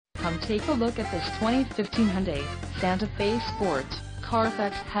Come take a look at this 2015 Hyundai Santa Fe Sport.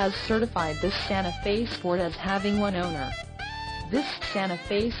 Carfax has certified this Santa Fe Sport as having one owner. This Santa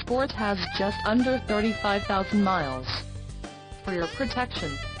Fe Sport has just under 35,000 miles. For your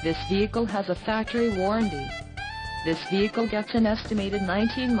protection, this vehicle has a factory warranty. This vehicle gets an estimated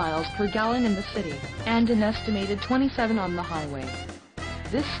 19 miles per gallon in the city, and an estimated 27 on the highway.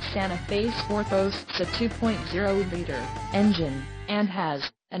 This Santa Fe Sport boasts a 2.0-liter engine, and has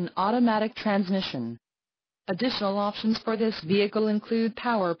an automatic transmission. Additional options for this vehicle include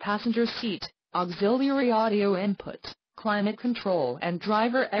power passenger seat, auxiliary audio input, climate control and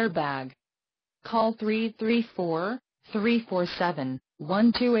driver airbag. Call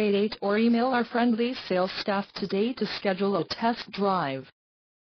 334-347-1288 or email our friendly sales staff today to schedule a test drive.